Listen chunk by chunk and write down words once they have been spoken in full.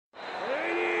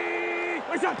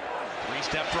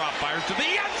Three-step drop, fires to the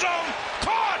end zone.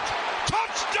 Caught!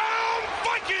 Touchdown,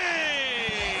 Vikings!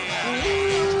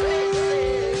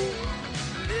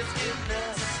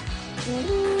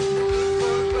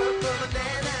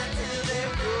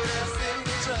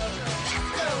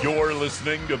 You're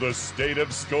listening to the State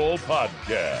of Skull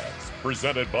podcast,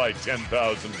 presented by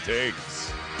 10,000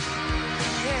 Takes.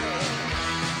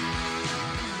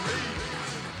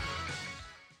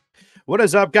 What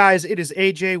is up, guys? It is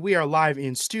AJ. We are live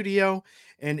in studio,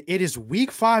 and it is week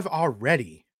 5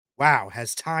 already. Wow,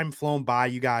 has time flown by,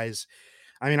 you guys?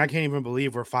 I mean, I can't even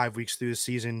believe we're 5 weeks through the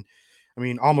season. I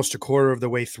mean, almost a quarter of the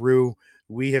way through.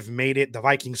 We have made it. The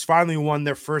Vikings finally won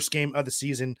their first game of the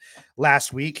season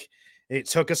last week. It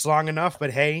took us long enough,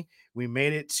 but hey, we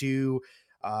made it to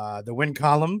the win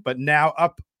column. But now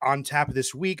up on tap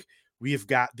this week, we have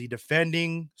got the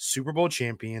defending Super Bowl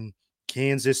champion,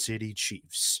 Kansas City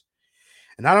Chiefs.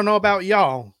 And I don't know about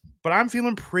y'all, but I'm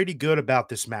feeling pretty good about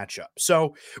this matchup.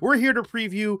 So we're here to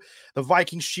preview the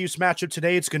Vikings-Chiefs matchup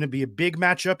today. It's going to be a big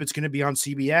matchup. It's going to be on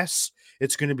CBS.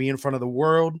 It's going to be in front of the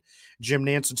world. Jim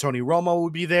Nantz and Tony Romo will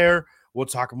be there. We'll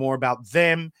talk more about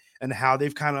them and how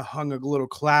they've kind of hung a little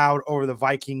cloud over the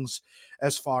Vikings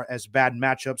as far as bad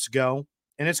matchups go.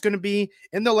 And it's going to be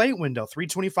in the late window,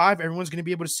 3:25. Everyone's going to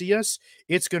be able to see us.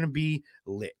 It's going to be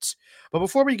lit. But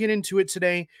before we get into it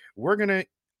today, we're going to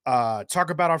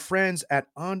talk about our friends at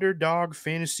Underdog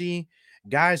Fantasy.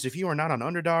 Guys, if you are not on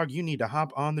Underdog, you need to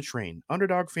hop on the train.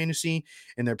 Underdog Fantasy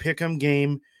and their pick'em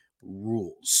game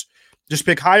rules. Just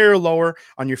pick higher or lower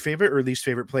on your favorite or least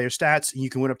favorite player stats, and you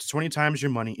can win up to 20 times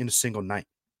your money in a single night.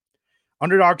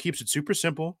 Underdog keeps it super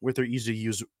simple with their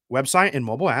easy-to-use website and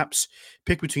mobile apps.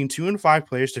 Pick between 2 and 5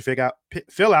 players to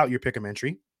fill out your pick'em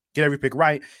entry, get every pick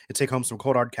right, and take home some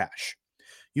cold hard cash.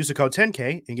 Use the code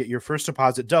 10K and get your first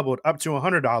deposit doubled up to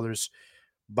 $100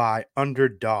 by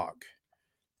Underdog.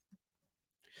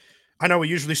 I know we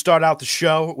usually start out the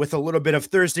show with a little bit of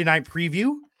Thursday night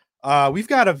preview. We've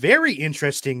got a very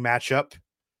interesting matchup.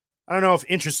 I don't know if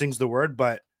interesting is the word,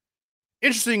 but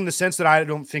interesting in the sense that I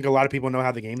don't think a lot of people know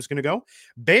how the game is going to go.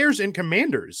 Bears and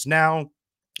Commanders. Now,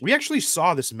 we actually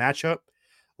saw this matchup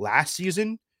last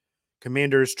season.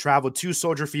 Commanders traveled to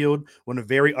Soldier Field, won a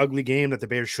very ugly game that the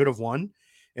Bears should have won.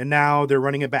 And now they're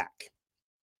running it back.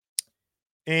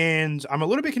 And I'm a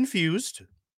little bit confused.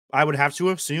 I would have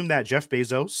to assume that Jeff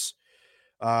Bezos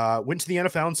went to the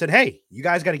NFL and said, hey, you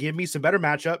guys got to give me some better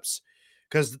matchups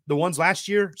because the ones last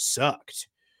year sucked.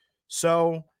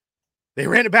 So they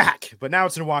ran it back, but now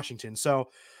it's in Washington. So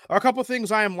a couple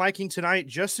things I am liking tonight.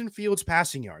 Justin Fields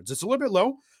passing yards. It's a little bit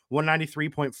low,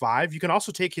 193.5. You can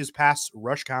also take his pass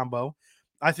rush combo.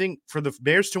 I think for the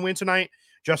Bears to win tonight,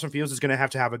 Justin Fields is going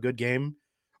to have a good game.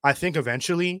 I think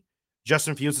eventually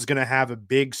Justin Fields is going to have a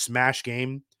big smash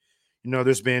game. You know,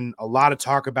 there's been a lot of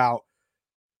talk about,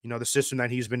 you know, the system that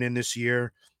he's been in this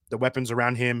year, the weapons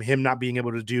around him not being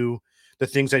able to do the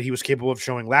things that he was capable of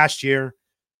showing last year,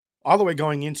 all the way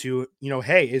going into, you know,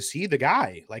 hey, is he the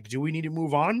guy? Like, do we need to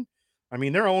move on? I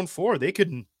mean, they're 0-4. They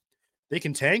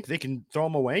can tank, they can throw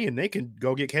him away, and they can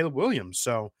go get Caleb Williams.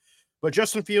 So, but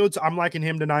Justin Fields, I'm liking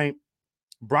him tonight.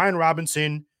 Brian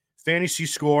Robinson, fantasy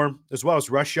score, as well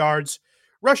as rush yards.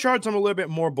 Rush yards I'm a little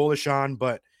bit more bullish on,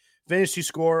 but fantasy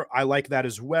score, I like that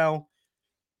as well.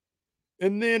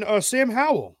 And then Sam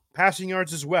Howell, passing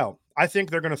yards as well. I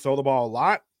think they're going to throw the ball a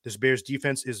lot. This Bears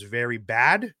defense is very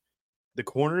bad. The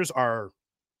corners are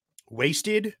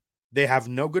wasted. They have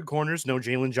no good corners, no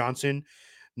Jalen Johnson,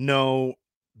 no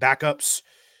backups.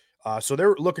 So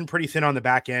they're looking pretty thin on the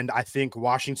back end. I think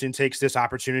Washington takes this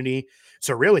opportunity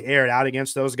to really air it out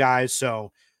against those guys.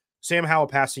 So Sam Howell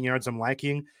passing yards I'm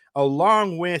liking,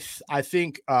 along with, I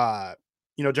think, Jahan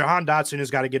Dotson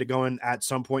has got to get it going at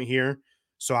some point here.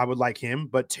 So I would like him.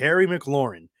 But Terry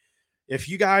McLaurin, if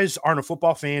you guys aren't a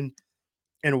football fan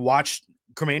and watch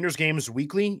Commanders games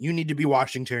weekly, you need to be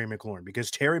watching Terry McLaurin because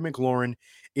Terry McLaurin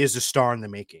is a star in the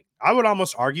making. I would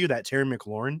almost argue that Terry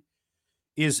McLaurin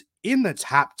is in the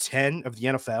top 10 of the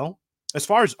NFL as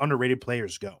far as underrated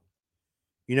players go.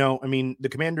 You know, I mean, the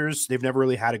Commanders, they've never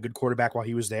really had a good quarterback while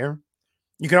he was there.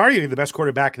 You can argue the best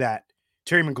quarterback that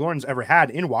Terry McLaurin's ever had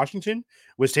in Washington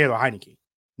was Taylor Heineke.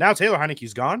 Now Taylor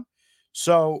Heineke's gone.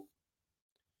 So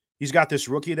he's got this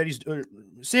rookie that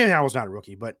Sam Howell's not a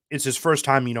rookie, but it's his first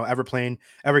time, ever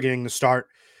getting the start.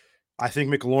 I think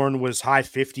McLaurin was high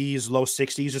 50s, low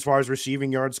 60s as far as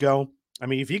receiving yards go. I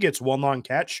mean, if he gets one long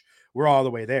catch, we're all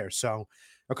the way there. So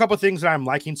a couple of things that I'm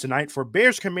liking tonight for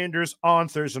Bears Commanders on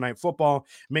Thursday Night Football.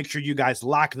 Make sure you guys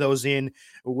lock those in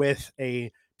with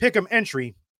a pick'em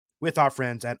entry with our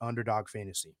friends at Underdog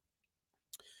Fantasy.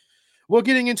 Well,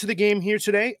 getting into the game here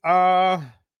today,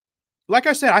 like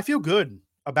I said, I feel good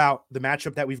about the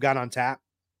matchup that we've got on tap.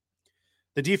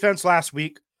 The defense last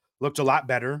week looked a lot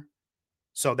better.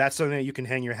 So that's something that you can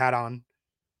hang your hat on.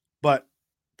 But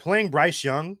playing Bryce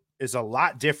Young is a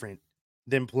lot different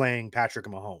than playing Patrick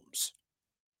Mahomes.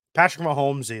 Patrick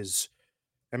Mahomes is,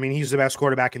 he's the best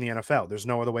quarterback in the NFL. There's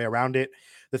no other way around it.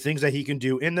 The things that he can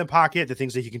do in the pocket, the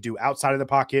things that he can do outside of the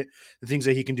pocket, the things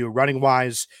that he can do running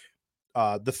wise,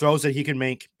 the throws that he can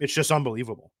make, it's just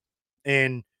unbelievable.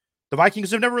 And the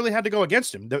Vikings have never really had to go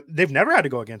against him. They've never had to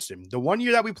go against him. The one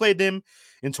year that we played them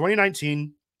in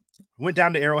 2019, went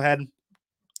down to Arrowhead,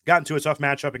 got into a tough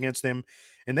matchup against them,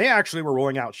 and they actually were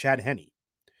rolling out Chad Henne.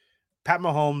 Pat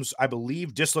Mahomes, I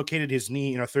believe, dislocated his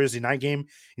knee in a Thursday night game,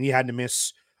 and he had to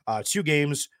miss 2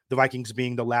 games, the Vikings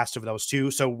being the last of those 2.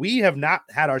 So we have not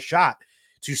had our shot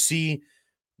to see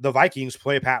the Vikings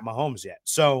play Pat Mahomes yet.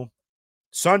 So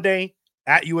Sunday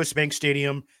at US Bank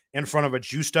Stadium in front of a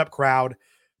juiced-up crowd,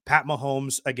 Pat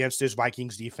Mahomes against his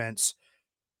Vikings defense.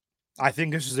 I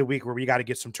think this is a week where we got to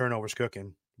get some turnovers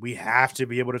cooking. We have to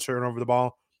be able to turn over the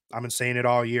ball. I've been saying it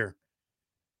all year.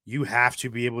 You have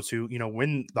to be able to,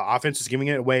 when the offense is giving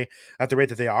it away at the rate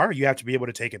that they are, you have to be able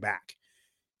to take it back.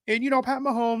 And, Pat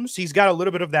Mahomes, he's got a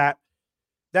little bit of that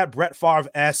Brett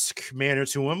Favre-esque manner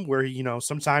to him where,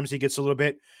 sometimes he gets a little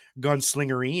bit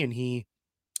gunslingery and he,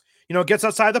 gets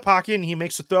outside the pocket and he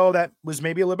makes a throw that was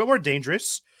maybe a little bit more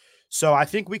dangerous. So I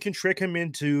think we can trick him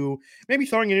into maybe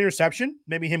throwing an interception,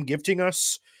 maybe him gifting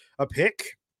us a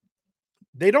pick.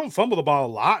 They don't fumble the ball a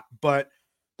lot, but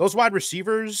those wide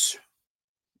receivers,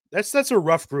 that's a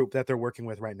rough group that they're working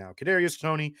with right now. Kadarius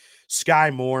Toney, Sky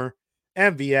Moore,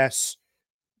 MVS,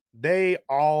 they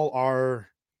all are,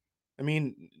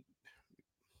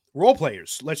 role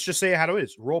players. Let's just say how it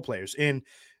is, role players. And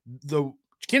the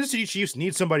Kansas City Chiefs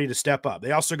need somebody to step up.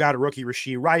 They also got a rookie,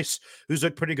 Rashee Rice, who's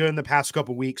looked pretty good in the past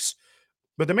couple weeks.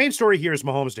 But the main story here is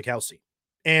Mahomes to Kelsey.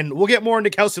 And we'll get more into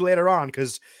Kelsey later on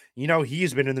because,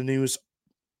 he's been in the news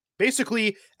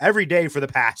basically every day for the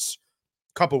past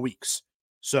couple weeks.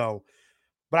 So,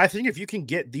 but I think if you can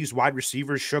get these wide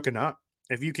receivers shooken up,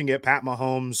 if you can get Pat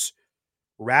Mahomes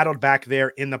rattled back there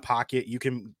in the pocket, you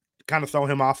can kind of throw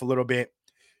him off a little bit,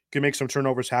 you can make some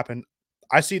turnovers happen.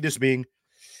 I see this being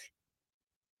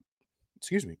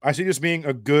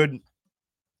a good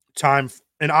time,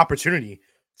 an opportunity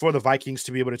for the Vikings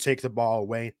to be able to take the ball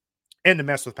away and to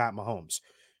mess with Pat Mahomes.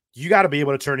 You got to be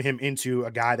able to turn him into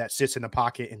a guy that sits in the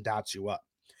pocket and dots you up.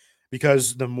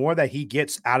 Because the more that he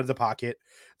gets out of the pocket,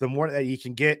 the more that he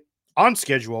can get on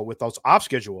schedule with those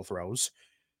off-schedule throws,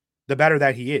 the better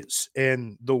that he is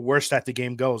and the worse that the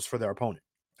game goes for their opponent.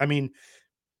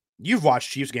 You've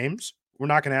watched Chiefs games. We're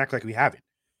not going to act like we haven't.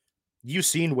 You've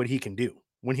seen what he can do.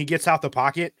 When he gets out the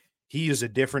pocket, he is a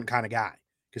different kind of guy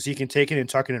because he can take it and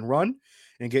tuck it and run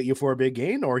and get you for a big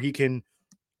gain, or he can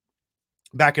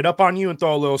back it up on you and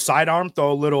throw a little sidearm,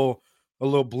 throw a little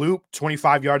bloop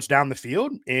 25 yards down the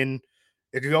field, and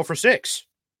it could go for 6.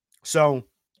 So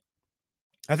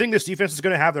I think this defense is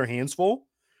going to have their hands full.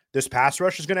 This pass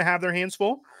rush is going to have their hands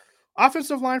full.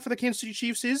 Offensive line for the Kansas City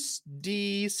Chiefs is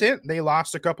decent. They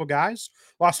lost a couple guys.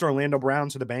 Lost Orlando Brown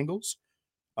to the Bengals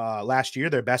last year,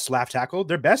 their best left tackle,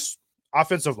 their best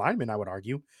offensive lineman, I would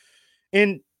argue.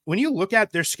 And when you look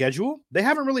at their schedule, they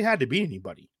haven't really had to beat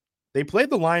anybody. They played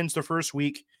the Lions the first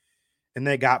week, and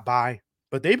they got by.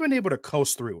 But they've been able to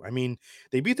coast through.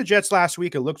 They beat the Jets last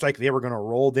week. It looked like they were going to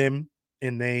roll them,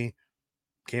 and they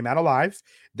came out alive.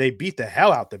 They beat the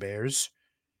hell out the Bears.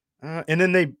 And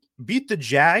then they beat the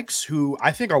Jags, who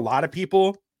I think a lot of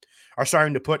people are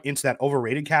starting to put into that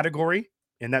overrated category.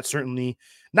 And that's certainly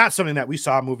not something that we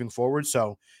saw moving forward.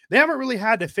 So they haven't really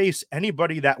had to face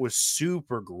anybody that was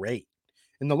super great.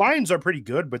 And the Lions are pretty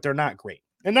good, but they're not great.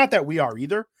 And not that we are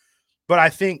either. But I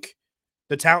think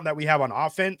the talent that we have on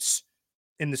offense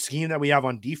and the scheme that we have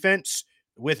on defense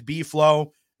with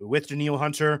B-Flow, with Danielle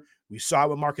Hunter, we saw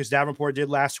what Marcus Davenport did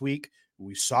last week.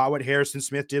 We saw what Harrison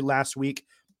Smith did last week.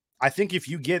 I think if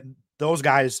you get those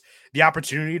guys the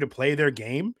opportunity to play their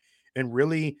game and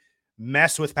really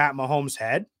mess with Pat Mahomes'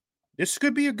 head, this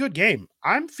could be a good game.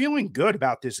 I'm feeling good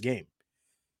about this game.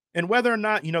 And whether or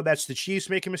not, that's the Chiefs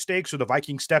making mistakes or the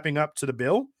Vikings stepping up to the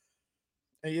bill,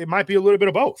 it might be a little bit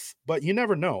of both, but you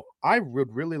never know. I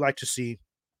would really like to see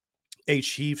a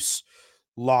Chiefs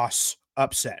loss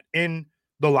upset. And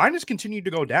the line has continued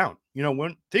to go down.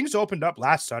 When things opened up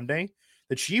last Sunday,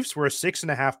 the Chiefs were a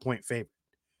 6.5-point favorite.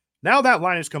 Now that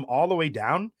line has come all the way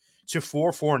down to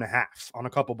 4.5 on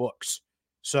a couple books.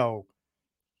 So,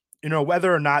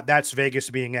 whether or not that's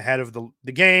Vegas being ahead of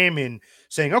the game and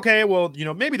saying, okay, well,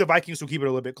 maybe the Vikings will keep it a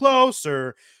little bit close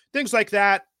or things like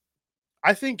that.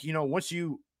 I think, once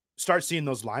you start seeing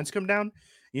those lines come down,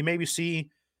 you maybe see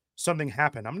something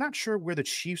happen. I'm not sure where the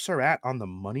Chiefs are at on the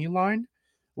money line.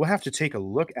 We'll have to take a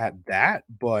look at that,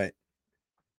 but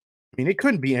I mean, it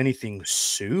couldn't be anything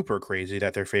super crazy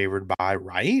that they're favored by,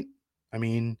 right? I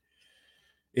mean,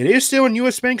 it is still in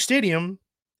US Bank Stadium.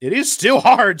 It is still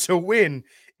hard to win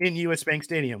in US Bank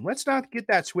Stadium. Let's not get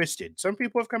that twisted. Some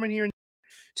people have come in here and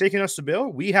taken us to bill.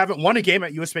 We haven't won a game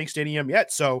at US Bank Stadium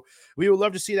yet, so we would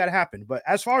love to see that happen. But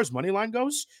as far as money line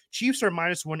goes, Chiefs are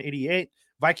minus 188,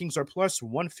 Vikings are plus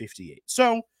 158.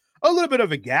 So a little bit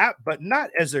of a gap, but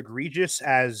not as egregious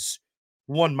as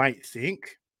one might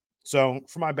think. So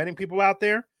for my betting people out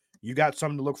there, you got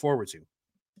something to look forward to.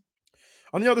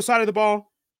 On the other side of the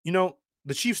ball,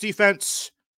 the Chiefs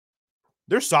defense,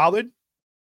 they're solid.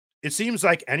 It seems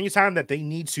like anytime that they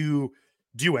need to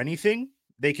do anything,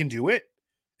 they can do it.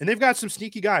 And they've got some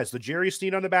sneaky guys. The Jerry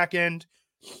Sneed on the back end.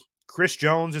 Chris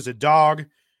Jones is a dog.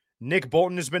 Nick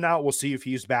Bolton has been out. We'll see if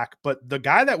he's back. But the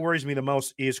guy that worries me the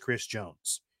most is Chris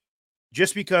Jones.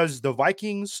 Just because the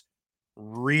Vikings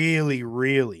really,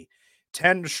 really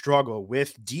tend to struggle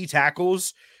with D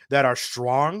tackles that are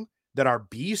strong, that are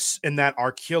beasts, and that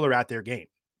are killer at their game.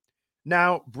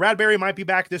 Now, Bradbury might be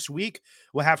back this week.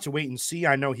 We'll have to wait and see.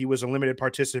 I know he was a limited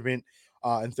participant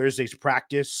in Thursday's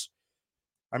practice.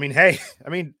 That'd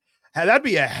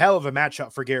be a hell of a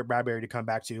matchup for Garrett Bradbury to come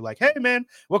back to. Like, hey, man,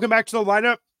 welcome back to the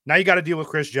lineup. Now you got to deal with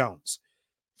Chris Jones.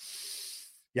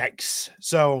 Yikes.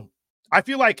 So I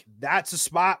feel like that's a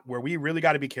spot where we really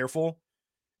got to be careful,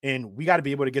 and we got to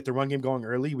be able to get the run game going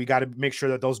early. We got to make sure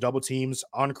that those double teams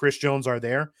on Chris Jones are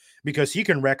there because he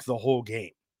can wreck the whole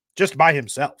game just by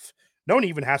himself.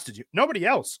 Nobody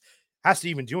else has to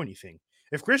even do anything.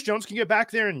 If Chris Jones can get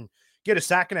back there and get a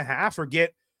sack and a half or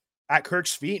get at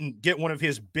Kirk's feet and get one of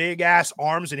his big ass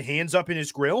arms and hands up in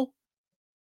his grill,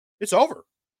 it's over.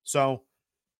 So,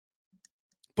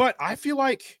 but I feel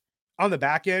like on the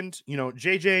back end,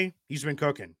 JJ, he's been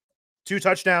cooking. 2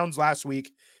 touchdowns last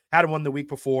week, had one the week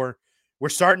before. We're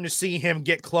starting to see him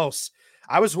get close.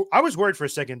 I was worried for a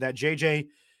second that JJ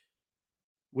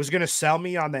was going to sell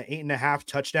me on the 8.5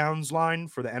 touchdowns line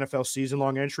for the NFL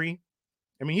season-long entry.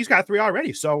 I mean, he's got 3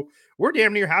 already, so we're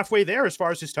damn near halfway there as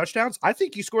far as his touchdowns. I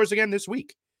think he scores again this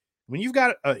week. When you've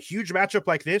got a huge matchup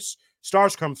like this,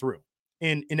 stars come through.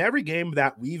 And in every game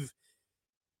that we've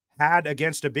had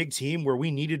against a big team where we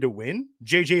needed to win,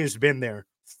 JJ has been there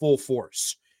full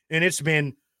force. And it's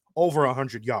been over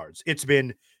 100 yards. It's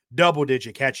been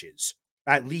double-digit catches,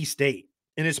 at least 8,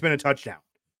 and it's been a touchdown.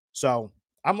 So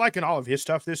I'm liking all of his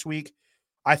stuff this week.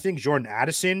 I think Jordan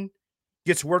Addison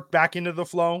gets worked back into the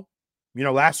flow.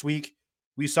 Last week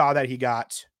we saw that he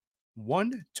got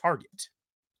 1 target.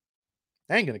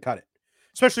 That ain't going to cut it,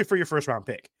 especially for your first-round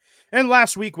pick. And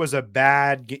last week was a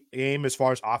bad game as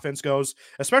far as offense goes,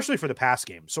 especially for the pass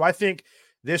game. So I think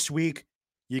this week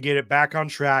you get it back on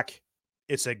track.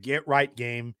 It's a get-right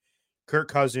game. Kirk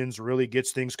Cousins really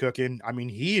gets things cooking. I mean,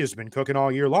 he has been cooking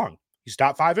all year long. He's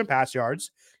top 5 in pass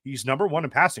yards. He's number 1 in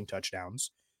passing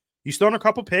touchdowns. He's thrown a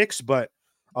couple picks, but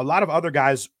a lot of other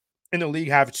guys in the league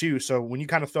have too. So when you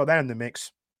kind of throw that in the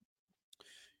mix,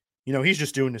 he's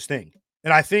just doing his thing.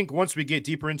 And I think once we get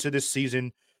deeper into this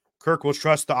season, Kirk will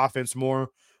trust the offense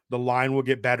more. The line will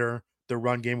get better. The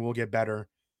run game will get better.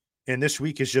 And this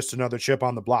week is just another chip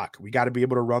on the block. We got to be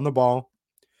able to run the ball.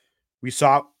 We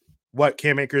saw what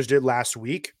Cam Akers did last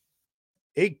week.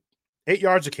 8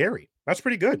 yards a carry. That's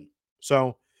pretty good.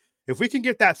 So if we can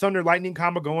get that Thunder Lightning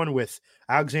combo going with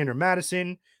Alexander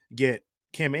Madison, get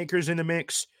Cam Akers in the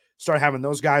mix, start having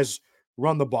those guys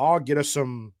run the ball, get us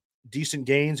some decent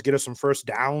gains, get us some first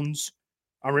downs.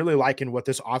 I'm really liking what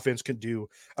this offense can do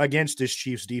against this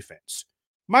Chiefs defense.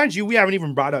 Mind you, we haven't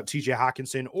even brought up TJ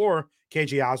Hawkinson or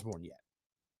KJ Osborne yet.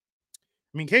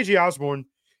 I mean, KJ Osborne,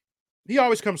 he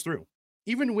always comes through.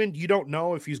 Even when you don't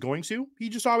know if he's going to, he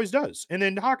just always does. And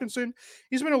then Hawkinson,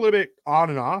 he's been a little bit on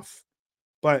and off.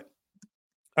 But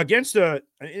against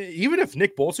even if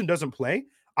Nick Bolton doesn't play,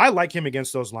 I like him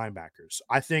against those linebackers.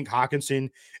 I think Hawkinson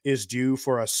is due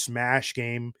for a smash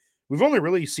game. We've only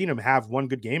really seen him have one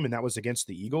good game, and that was against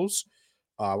the Eagles,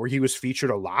 where he was featured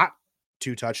a lot,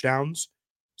 2 touchdowns.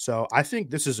 So I think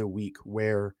this is a week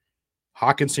where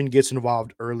Hawkinson gets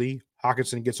involved early.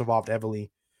 Hawkinson gets involved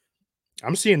heavily.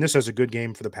 I'm seeing this as a good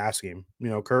game for the pass game.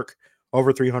 Kirk,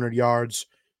 over 300 yards,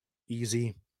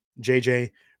 easy.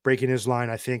 JJ breaking his line.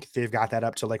 I think they've got that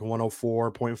up to like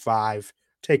 104.5.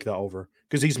 Take the over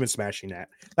because he's been smashing that.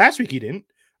 Last week he didn't,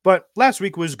 but last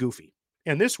week was goofy.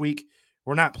 And this week,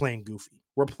 we're not playing goofy.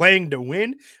 We're playing to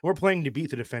win. We're playing to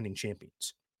beat the defending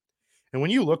champions. And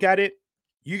when you look at it,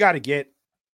 you got to get,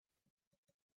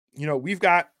 we've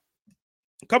got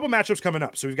a couple matchups coming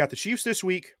up. So we've got the Chiefs this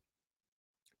week,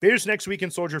 Bears next week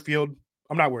in Soldier Field.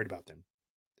 I'm not worried about them.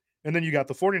 And then you got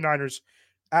the 49ers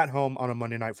at home on a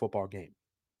Monday Night Football game.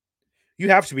 You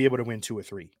have to be able to win 2 or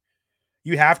 3.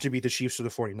 You have to beat the Chiefs or the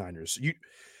 49ers.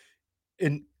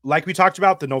 And like we talked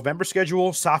about, the November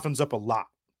schedule softens up a lot.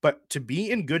 But to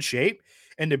be in good shape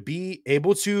and to be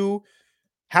able to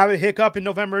have a hiccup in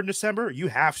November and December, you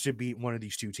have to beat one of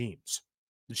these two teams,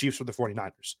 the Chiefs or the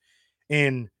 49ers.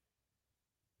 And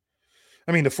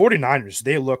I mean, the 49ers,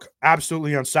 they look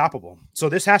absolutely unstoppable. So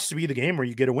this has to be the game where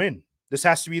you get a win. This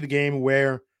has to be the game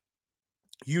where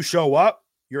you show up,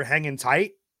 you're hanging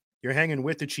tight, you're hanging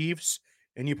with the Chiefs,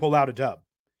 and you pull out a dub.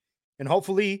 And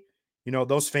hopefully,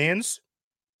 those fans,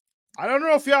 I don't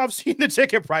know if y'all have seen the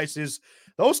ticket prices.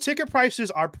 Those ticket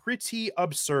prices are pretty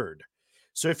absurd.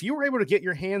 So if you were able to get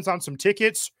your hands on some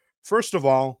tickets, first of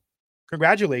all,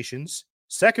 congratulations.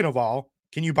 Second of all,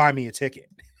 can you buy me a ticket?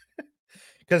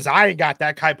 Because I ain't got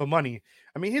that type of money.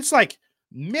 I mean, it's like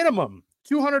minimum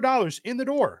 $200 in the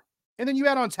door. And then you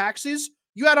add on taxes,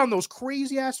 you add on those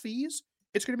crazy ass fees,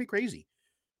 it's going to be crazy.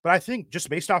 But I think just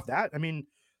based off that, I mean,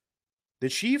 the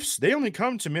Chiefs, they only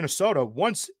come to Minnesota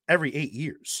once every 8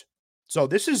 years. So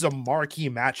this is a marquee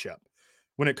matchup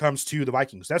when it comes to the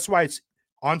Vikings. That's why it's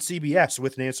on CBS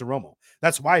with Nancy Romo.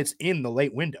 That's why it's in the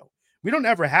late window. We don't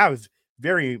ever have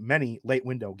very many late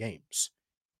window games.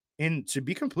 And to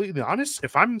be completely honest,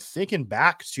 if I'm thinking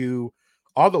back to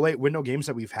all the late window games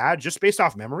that we've had, just based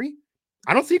off memory,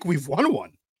 I don't think we've won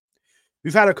one.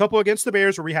 We've had a couple against the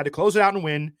Bears where we had to close it out and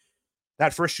win.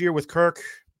 That first year with Kirk,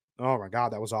 oh my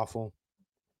God, that was awful.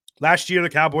 Last year, the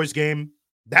Cowboys game,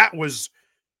 that was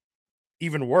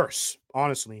even worse,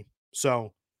 honestly.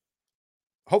 So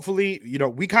hopefully,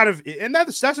 we kind of, and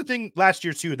that's the thing last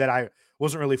year too that I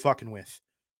wasn't really fucking with.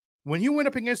 When you went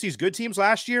up against these good teams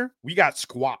last year, we got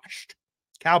squashed.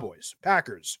 Cowboys,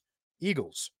 Packers,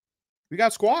 Eagles, we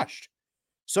got squashed.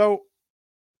 So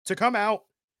to come out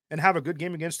and have a good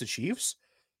game against the Chiefs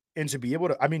and to be able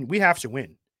to, I mean, we have to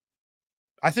win.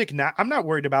 I think I'm not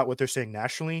worried about what they're saying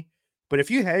nationally, but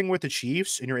if you hang with the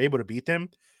Chiefs and you're able to beat them,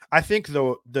 I think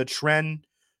the trend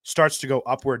starts to go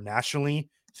upward nationally.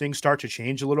 Things start to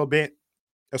change a little bit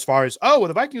as far as, well,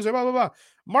 the Vikings are blah, blah, blah.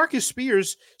 Marcus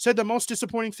Spears said the most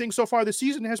disappointing thing so far this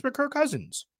season has been Kirk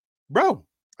Cousins. Bro,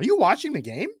 are you watching the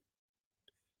game?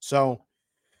 So,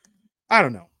 I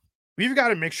don't know. We've got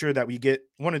to make sure that we get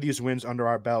one of these wins under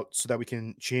our belt so that we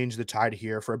can change the tide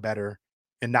here for better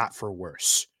and not for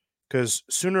worse. Because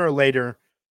sooner or later,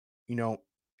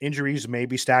 injuries may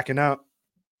be stacking up.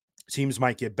 Teams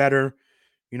might get better.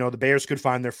 The Bears could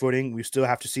find their footing. We still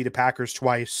have to see the Packers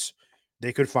twice.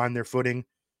 They could find their footing.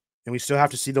 And we still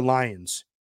have to see the Lions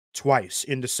twice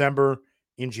in December,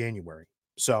 in January.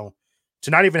 So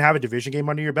to not even have a division game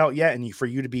under your belt yet, and for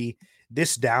you to be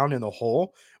this down in the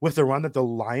hole with the run that the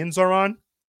Lions are on,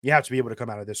 you have to be able to come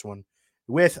out of this one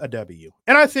with a W.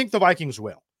 And I think the Vikings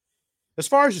will. As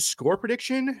far as the score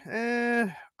prediction,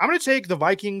 I'm going to take the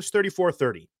Vikings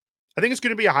 34-30. I think it's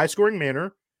going to be a high-scoring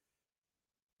manner.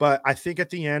 But I think at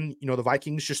the end, the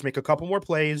Vikings just make a couple more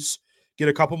plays, get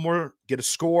a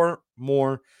score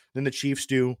more than the Chiefs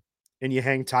do, and you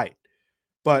hang tight.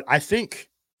 But I think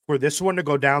for this one to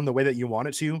go down the way that you want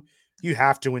it to, you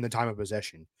have to win the time of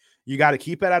possession. You got to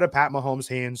keep it out of Pat Mahomes'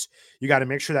 hands. You got to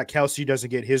make sure that Kelsey doesn't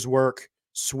get his work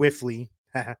swiftly.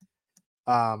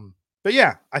 But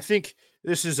yeah, I think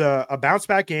this is a bounce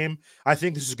back game. I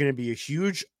think this is going to be a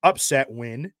huge upset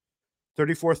win.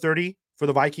 34-30 for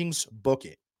the Vikings. Book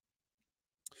it.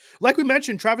 Like we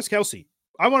mentioned, Travis Kelsey.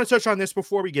 I want to touch on this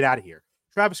before we get out of here.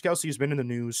 Travis Kelsey has been in the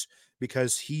news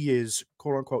because he is,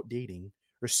 quote unquote, dating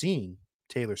or seeing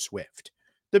Taylor Swift,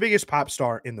 the biggest pop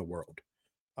star in the world.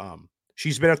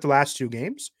 She's been at the last 2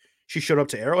 games. She showed up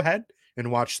to Arrowhead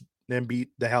and watched them beat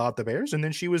the hell out the Bears. And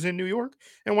then she was in New York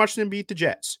and watched them beat the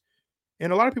Jets.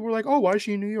 And a lot of people were like, oh, why is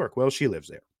she in New York? Well, she lives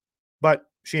there. But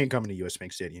she ain't coming to US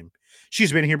Bank Stadium.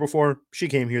 She's been here before. She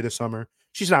came here this summer.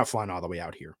 She's not flying all the way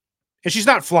out here. And she's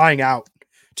not flying out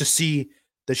to see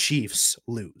the Chiefs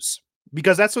lose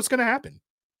because that's what's going to happen.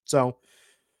 So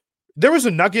there was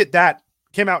a nugget that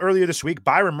came out earlier this week.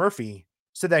 Byron Murphy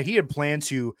said that he had planned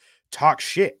to talk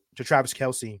shit to Travis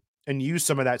Kelsey and use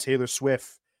some of that Taylor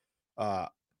Swift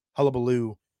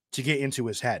hullabaloo to get into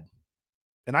his head.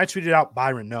 And I tweeted out,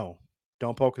 Byron, no,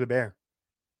 don't poke the bear.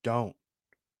 Don't.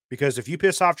 Because if you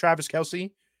piss off Travis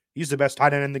Kelsey, he's the best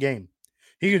tight end in the game.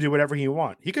 He can do whatever he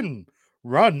wants. He can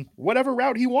run whatever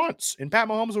route he wants, and Pat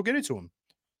Mahomes will get it to him.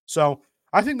 So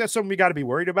I think that's something we got to be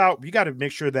worried about. We got to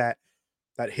make sure that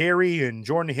Harry and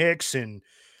Jordan Hicks and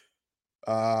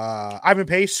Ivan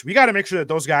Pace, we got to make sure that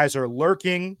those guys are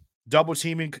lurking, double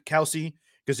teaming Kelsey,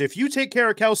 Because if you take care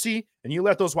of Kelsey and you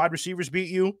let those wide receivers beat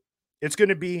you, it's going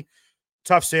to be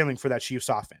tough sailing for that Chiefs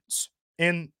offense.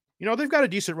 And, they've got a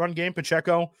decent run game.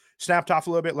 Pacheco snapped off a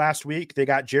little bit last week. They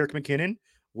got Jerick McKinnon.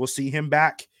 We'll see him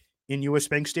back in US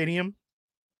Bank Stadium.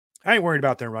 I ain't worried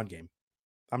about their run game.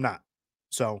 I'm not.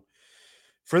 So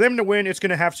for them to win, it's going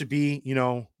to have to be,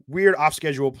 weird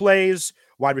off-schedule plays,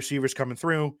 wide receivers coming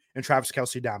through, and Travis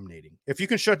Kelce dominating. If you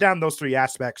can shut down those three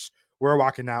aspects, we're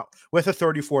walking out with a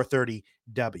 34-30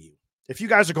 W. If you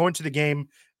guys are going to the game,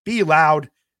 be loud,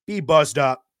 be buzzed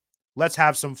up. Let's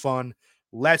have some fun.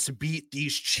 Let's beat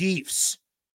these Chiefs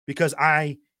because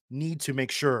I need to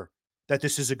make sure that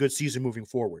this is a good season moving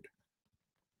forward.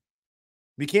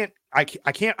 I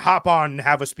can't hop on and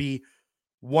have us be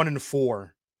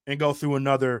 1-4 and go through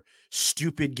another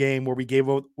stupid game where we gave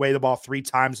away the ball 3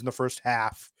 times in the first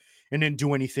half and didn't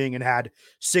do anything and had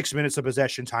 6 minutes of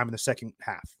possession time in the second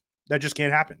half. That just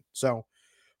can't happen. So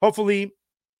hopefully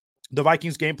the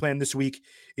Vikings game plan this week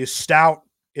is stout,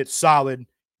 it's solid,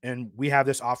 and we have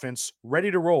this offense ready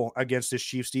to roll against this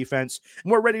Chiefs defense,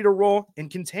 and we're ready to roll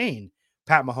and contain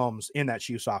Pat Mahomes in that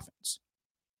Chiefs offense.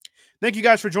 Thank you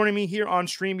guys for joining me here on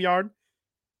StreamYard.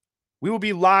 We will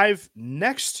be live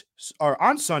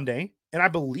on Sunday, and I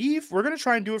believe we're going to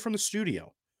try and do it from the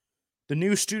studio. The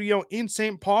new studio in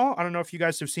St. Paul. I don't know if you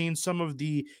guys have seen some of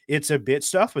the It's a Bit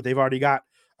stuff, but they've already got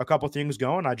a couple things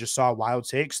going. I just saw Wild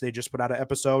Takes. They just put out an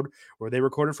episode where they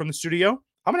recorded from the studio.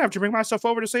 I'm going to have to bring myself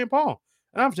over to St. Paul.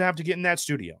 And I have to get in that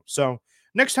studio. So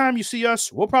next time you see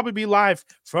us, we'll probably be live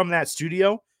from that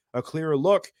studio, a clearer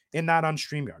look, and not on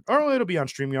StreamYard. Or it'll be on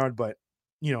StreamYard, but,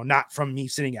 not from me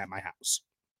sitting at my house.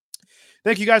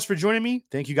 Thank you guys for joining me.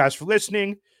 Thank you guys for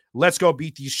listening. Let's go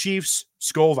beat these Chiefs.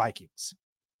 Skol Vikings.